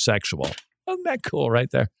bisexual. Isn't that cool right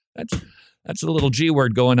there? That's a little G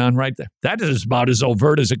word going on right there. That is about as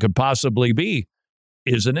overt as it could possibly be,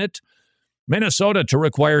 isn't it? Minnesota to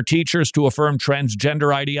require teachers to affirm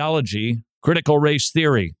transgender ideology, critical race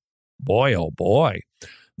theory. Boy, oh boy.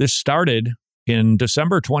 This started in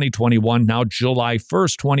December 2021, now July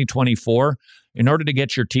 1st, 2024. In order to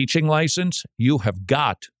get your teaching license, you have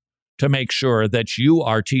got to make sure that you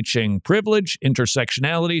are teaching privilege,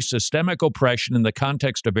 intersectionality, systemic oppression in the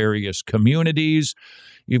context of various communities.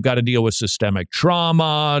 You've got to deal with systemic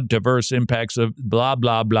trauma, diverse impacts of blah,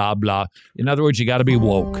 blah, blah, blah. In other words, you got to be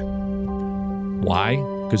woke. Why?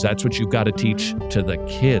 Because that's what you've got to teach to the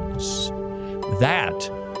kids. That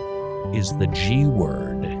is the G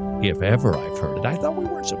word, if ever I've heard it. I thought we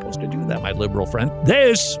weren't supposed to do that, my liberal friend.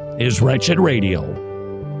 This is Wretched Radio.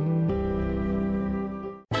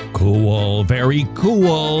 Cool, very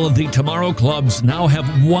cool. The Tomorrow Clubs now have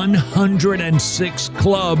 106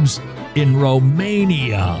 clubs in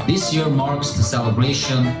Romania. This year marks the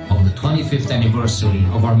celebration of the 25th anniversary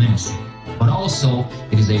of our ministry. But also,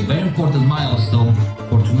 it is a very important milestone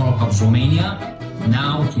for Tomorrow Clubs Romania.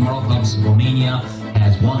 Now, Tomorrow Clubs Romania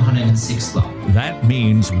has 106 clubs. That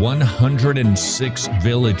means 106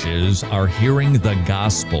 villages are hearing the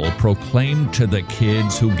gospel proclaimed to the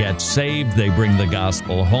kids who get saved. They bring the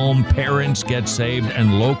gospel home, parents get saved,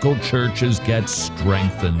 and local churches get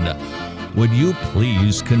strengthened. Would you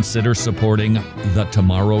please consider supporting the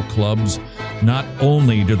Tomorrow Clubs? Not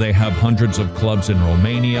only do they have hundreds of clubs in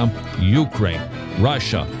Romania, Ukraine,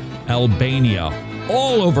 Russia, Albania,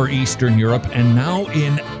 all over Eastern Europe, and now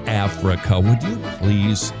in Africa. Would you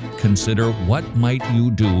please consider what might you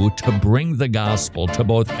do to bring the gospel to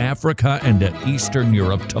both Africa and to Eastern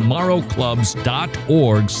Europe?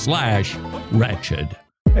 tomorrowclubs.org/wretched.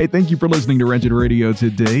 Hey, thank you for listening to Wretched Radio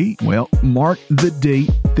today. Well, mark the date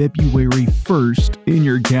February 1st in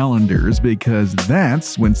your calendars, because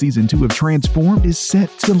that's when Season 2 of Transformed is set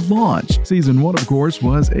to launch. Season 1, of course,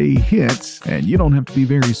 was a hit, and you don't have to be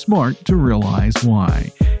very smart to realize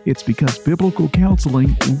why. It's because biblical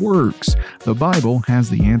counseling works. The Bible has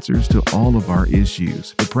the answers to all of our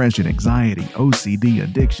issues. Depression, anxiety, OCD,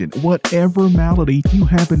 addiction, whatever malady you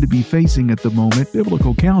happen to be facing at the moment,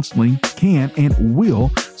 biblical counseling can and will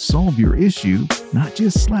solve your issue, not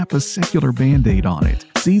just slap a secular Band-Aid on it.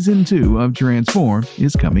 Season 2 of Transform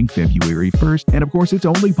is coming February 1st, and of course it's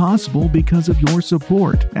only possible because of your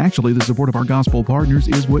support. Actually, the support of our gospel partners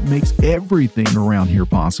is what makes everything around here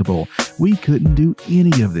possible. We couldn't do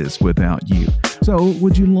any of this without you. So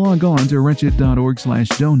would you log on to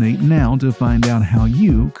wretched.org/donate now to find out how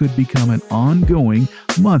you could become an ongoing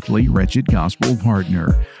monthly Wretched Gospel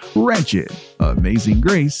partner. Wretched, amazing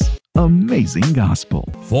grace, amazing gospel.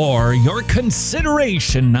 For your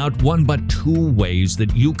consideration, not one but two ways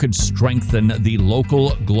that you could strengthen the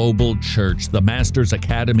local global church, the Masters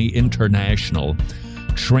Academy International,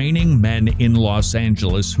 training men in Los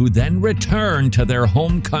Angeles who then return to their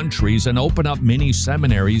home countries and open up mini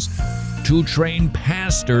seminaries to train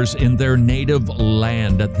pastors in their native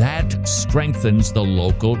land. That strengthens the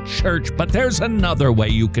local church. But there's another way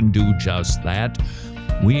you can do just that.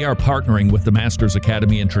 We are partnering with the Masters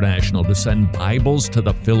Academy International to send Bibles to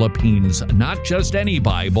the Philippines. Not just any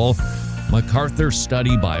Bible, MacArthur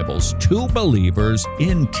Study Bibles to believers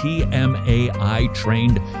in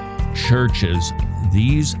TMAI-trained churches.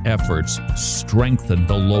 These efforts strengthen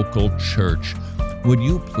the local church. Would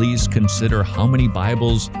you please consider how many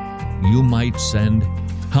Bibles you might send,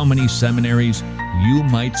 how many seminaries you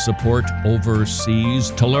might support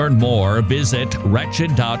overseas? To learn more, visit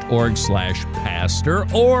wretched.org/pastor,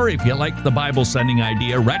 or if you like the Bible sending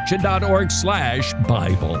idea,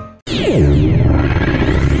 wretched.org/Bible.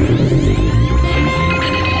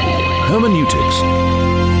 Hermeneutics.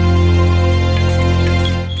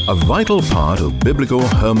 A vital part of biblical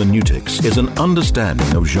hermeneutics is an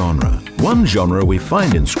understanding of genre. One genre we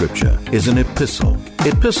find in Scripture is an epistle.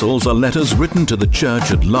 Epistles are letters written to the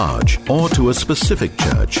church at large or to a specific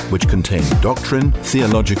church which contain doctrine,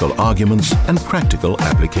 theological arguments, and practical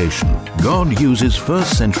application. God uses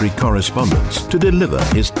first-century correspondence to deliver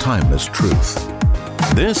His timeless truth.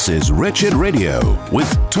 This is Wretched Radio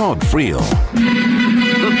with Todd Friel.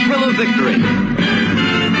 The thrill of victory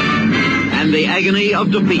and the agony of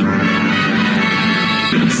defeat.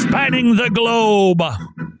 Spanning the globe,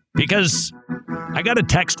 because I got a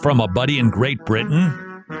text from a buddy in Great Britain.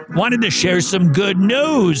 Wanted to share some good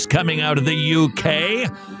news coming out of the UK,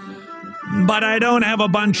 but I don't have a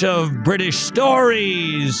bunch of British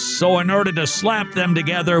stories. So in order to slap them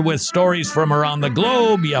together with stories from around the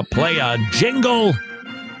globe, you play a jingle,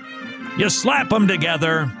 you slap them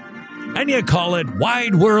together, and you call it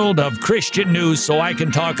Wide World of Christian News so I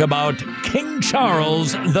can talk about King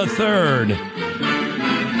Charles III.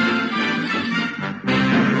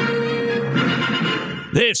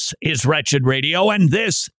 This is Wretched Radio, and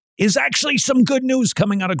this is actually some good news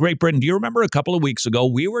coming out of Great Britain. Do you remember a couple of weeks ago,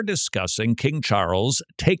 we were discussing King Charles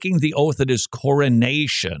taking the oath at his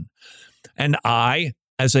coronation, and I,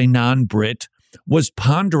 as a non-Brit, was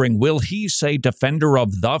pondering, will he say defender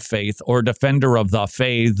of the faith or defender of the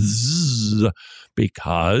faiths?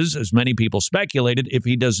 Because, as many people speculated, if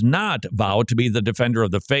he does not vow to be the defender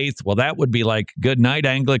of the faith, well, that would be like good night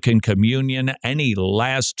Anglican Communion, any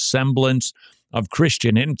last semblance of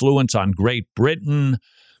Christian influence on Great Britain.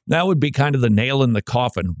 That would be kind of the nail in the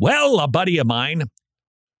coffin. Well, a buddy of mine,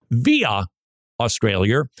 via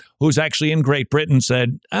Australia, who's actually in Great Britain,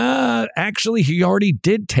 said, actually, he already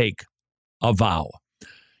did take a vow.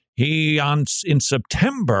 In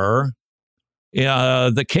September,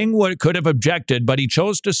 the king could have objected, but he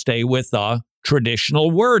chose to stay with the traditional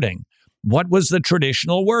wording. What was the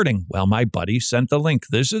traditional wording? Well, my buddy sent the link.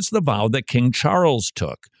 This is the vow that King Charles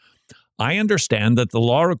took. I understand that the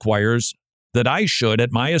law requires that I should,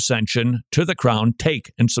 at my ascension to the crown,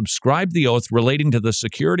 take and subscribe the oath relating to the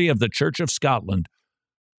security of the Church of Scotland.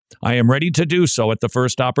 I am ready to do so at the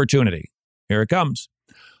first opportunity. Here it comes.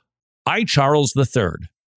 I, Charles III,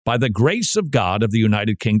 by the grace of God of the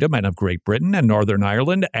United Kingdom and of Great Britain and Northern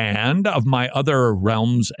Ireland and of my other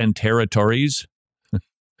realms and territories,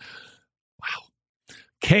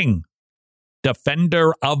 King,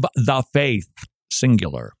 defender of the faith,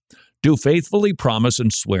 singular, do faithfully promise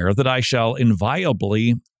and swear that I shall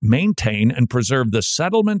inviolably maintain and preserve the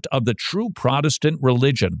settlement of the true Protestant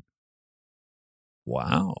religion.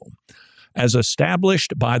 Wow. As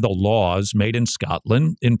established by the laws made in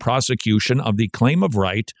Scotland in prosecution of the claim of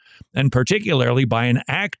right, and particularly by an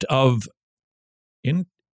act of should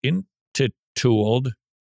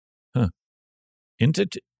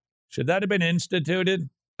that have been instituted?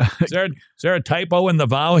 Is there a typo in the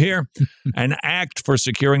vow here? An act for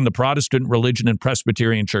securing the Protestant religion and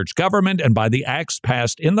Presbyterian church government, and by the acts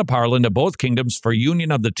passed in the Parliament of both kingdoms for union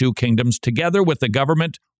of the two kingdoms, together with the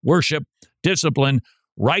government, worship, discipline,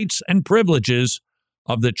 rights, and privileges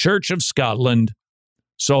of the Church of Scotland,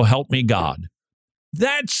 so help me God.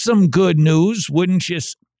 That's some good news, wouldn't you?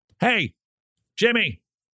 Hey, Jimmy.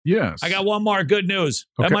 Yes. I got one more good news.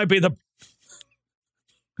 Okay. That might be the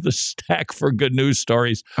stack for good news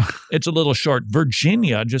stories. It's a little short.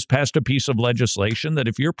 Virginia just passed a piece of legislation that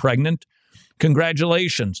if you're pregnant,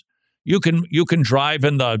 congratulations. You can drive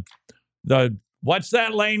in the what's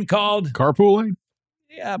that lane called? Carpool lane?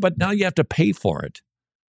 Yeah, but now you have to pay for it.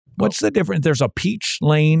 What's the difference? There's a peach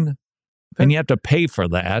lane and you have to pay for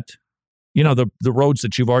that. You know, the roads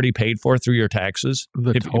that you've already paid for through your taxes.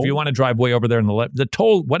 If you want to drive way over there in the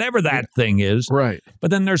toll, whatever that thing is. Right.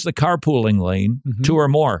 But then there's the carpooling lane, 2 or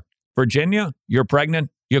more. Virginia, you're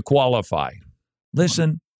pregnant, you qualify.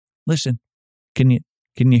 Listen. Can you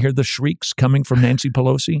hear the shrieks coming from Nancy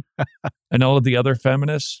Pelosi and all of the other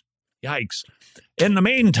feminists? Yikes. In the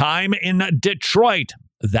meantime, in Detroit,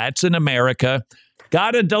 that's in America,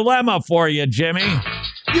 got a dilemma for you, Jimmy.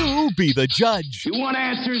 You be the judge. You want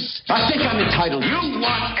answers? I think I'm entitled. You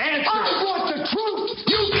want answers? I want the truth.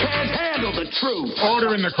 You can't handle the truth.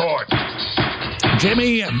 Order in the court.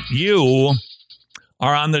 Jimmy, you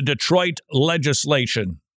are on the Detroit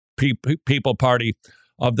legislation people party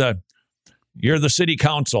of you're the city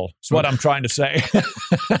council. That's what I'm trying to say.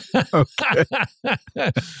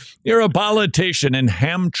 You're a politician in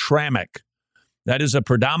Hamtramck. That is a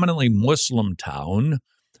predominantly Muslim town.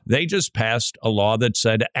 They just passed a law that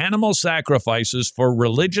said animal sacrifices for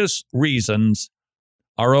religious reasons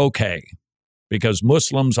are okay because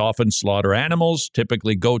Muslims often slaughter animals,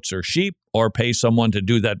 typically goats or sheep, or pay someone to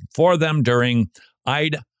do that for them during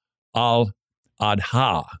Eid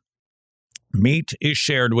al-Adha. Meat is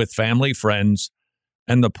shared with family, friends,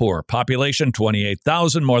 and the poor. Population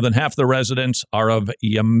 28,000. More than half the residents are of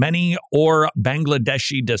Yemeni or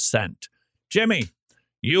Bangladeshi descent. Jimmy,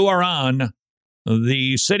 you are on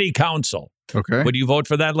the city council. Okay. Would you vote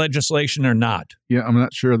for that legislation or not? Yeah, I'm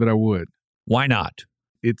not sure that I would. Why not?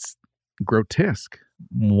 It's grotesque.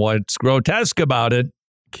 What's grotesque about it?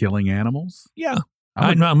 Killing animals? Yeah.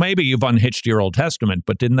 I know maybe you've unhitched your Old Testament,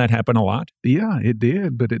 but didn't that happen a lot? Yeah, it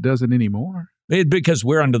did, but it doesn't anymore. Because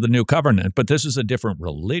we're under the new covenant, but this is a different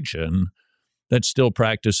religion that still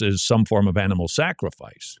practices some form of animal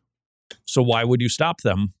sacrifice. So why would you stop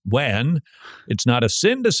them when it's not a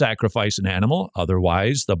sin to sacrifice an animal?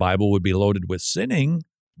 Otherwise, the Bible would be loaded with sinning.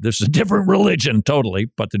 This is a different religion, totally.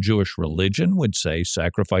 But the Jewish religion would say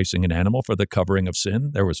sacrificing an animal for the covering of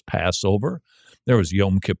sin. There was Passover. There was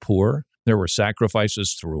Yom Kippur. There were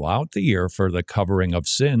sacrifices throughout the year for the covering of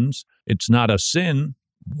sins. It's not a sin.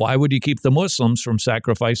 Why would you keep the Muslims from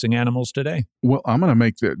sacrificing animals today? Well, I'm going to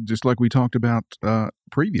make that, just like we talked about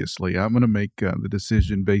previously, I'm going to make the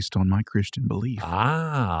decision based on my Christian belief.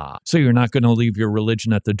 Ah, so you're not going to leave your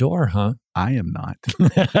religion at the door, huh? I am not.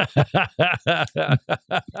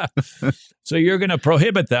 So you're going to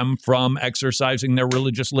prohibit them from exercising their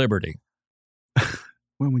religious liberty.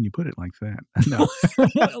 Well, when you put it like that, no.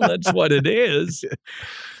 Well, that's what it is.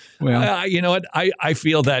 Well, you know what? I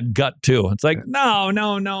feel that gut too. It's like,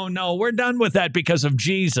 no. We're done with that because of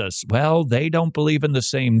Jesus. Well, they don't believe in the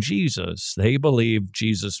same Jesus. They believe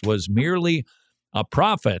Jesus was merely a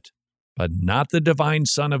prophet, but not the divine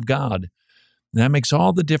Son of God. That makes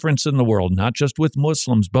all the difference in the world, not just with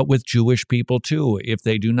Muslims, but with Jewish people too. If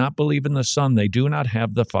they do not believe in the Son, they do not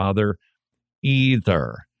have the Father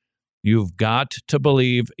either. You've got to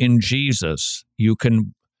believe in Jesus.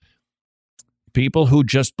 People who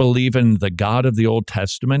just believe in the God of the Old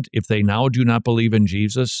Testament, if they now do not believe in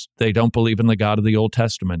Jesus, they don't believe in the God of the Old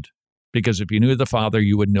Testament. Because if you knew the Father,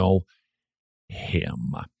 you would know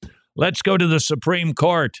him. Let's go to the Supreme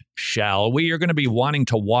Court, shall we? You're going to be wanting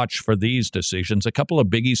to watch for these decisions. A couple of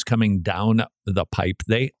biggies coming down the pipe.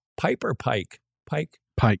 Pipe or pike? Pike.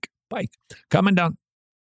 Coming down.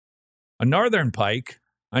 A northern pike.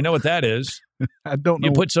 I know what that is. I don't know.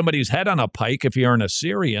 You put somebody's head on a pike if you're an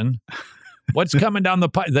Assyrian. What's coming down the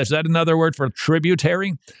pipe? Is that another word for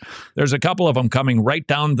tributary? There's a couple of them coming right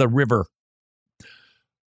down the river.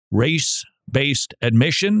 Race-based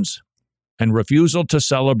admissions and refusal to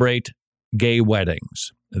celebrate gay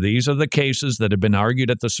weddings. These are the cases that have been argued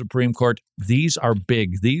at the Supreme Court. These are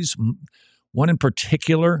big. One in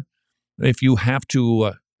particular, if you have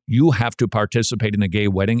to participate in a gay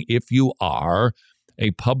wedding if you are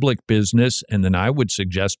a public business, and then I would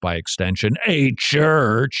suggest by extension, a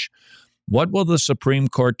church. What will the Supreme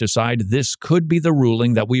Court decide? This could be the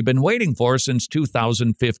ruling that we've been waiting for since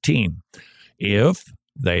 2015. If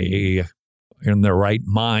they are in their right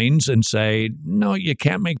minds and say, no, you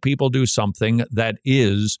can't make people do something that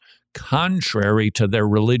is contrary to their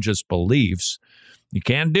religious beliefs. You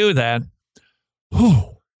can't do that.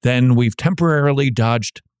 Then we've temporarily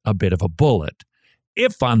dodged a bit of a bullet.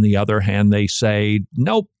 If, on the other hand, they say,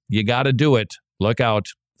 nope, you got to do it. Look out.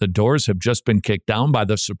 The doors have just been kicked down by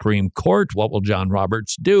the Supreme Court. What will John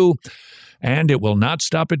Roberts do? And it will not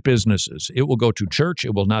stop at businesses. It will go to church.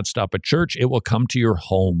 It will not stop at church. It will come to your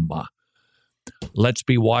home. Let's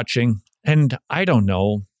be watching. And I don't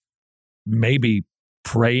know, maybe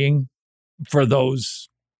praying for those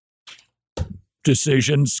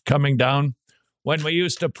decisions coming down. When we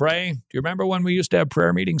used to pray, do you remember when we used to have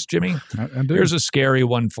prayer meetings, Jimmy? I do. Here's a scary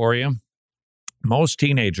one for you. Most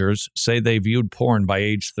teenagers say they viewed porn by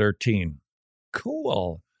age 13.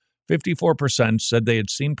 Cool. 54% said they had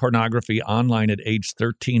seen pornography online at age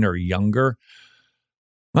 13 or younger.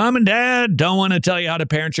 Mom and Dad don't want to tell you how to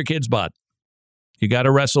parent your kid's butt. You got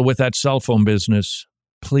to wrestle with that cell phone business.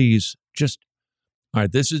 Please, all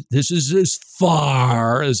right, this is as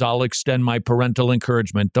far as I'll extend my parental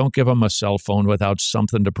encouragement. Don't give them a cell phone without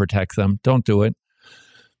something to protect them. Don't do it.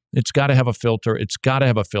 It's got to have a filter.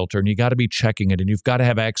 And you got to be checking it, and you've got to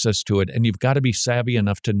have access to it, and you've got to be savvy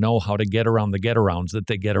enough to know how to get around the get-arounds that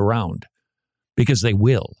they get around, because they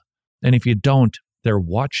will. And if you don't, they're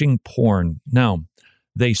watching porn. Now,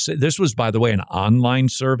 they say, this was, by the way, an online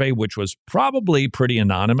survey, which was probably pretty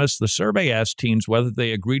anonymous. The survey asked teens whether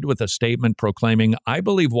they agreed with a statement proclaiming, I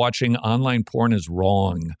believe watching online porn is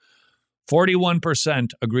wrong. 41%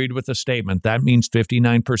 agreed with the statement. That means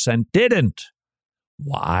 59% didn't.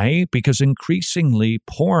 Why? Because increasingly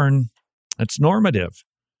porn, it's normative.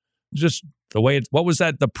 Just the way what was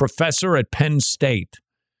that? The professor at Penn State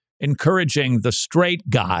encouraging the straight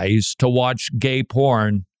guys to watch gay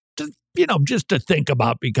porn, just to think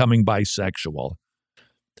about becoming bisexual.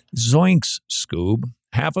 Zoinks, Scoob.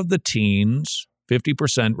 Half of the teens,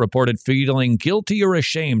 50%, reported feeling guilty or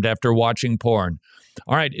ashamed after watching porn.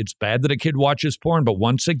 All right, it's bad that a kid watches porn, but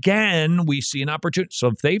once again, we see an opportunity. So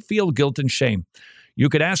if they feel guilt and shame, you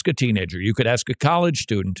could ask a teenager, you could ask a college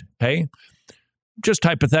student, hey, just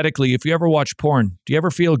hypothetically, if you ever watch porn, do you ever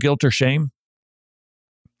feel guilt or shame?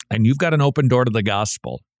 And you've got an open door to the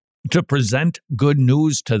gospel to present good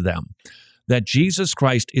news to them that Jesus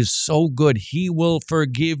Christ is so good, he will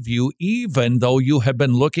forgive you even though you have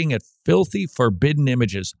been looking at filthy, forbidden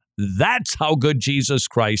images. That's how good Jesus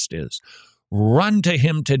Christ is. Run to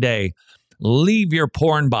him today. Leave your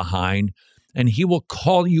porn behind, and he will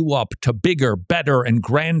call you up to bigger, better, and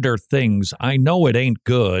grander things. I know it ain't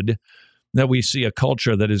good, that we see a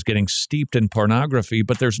culture that is getting steeped in pornography,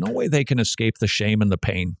 but there's no way they can escape the shame and the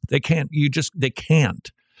pain. They can't. They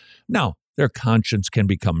can't. Now, their conscience can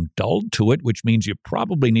become dulled to it, which means you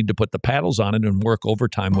probably need to put the paddles on it and work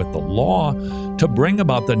overtime with the law to bring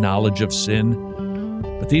about the knowledge of sin.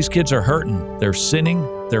 But these kids are hurting. They're sinning.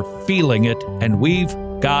 They're feeling it. And we've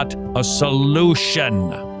got a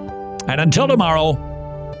solution. And until tomorrow,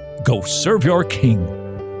 go serve your king.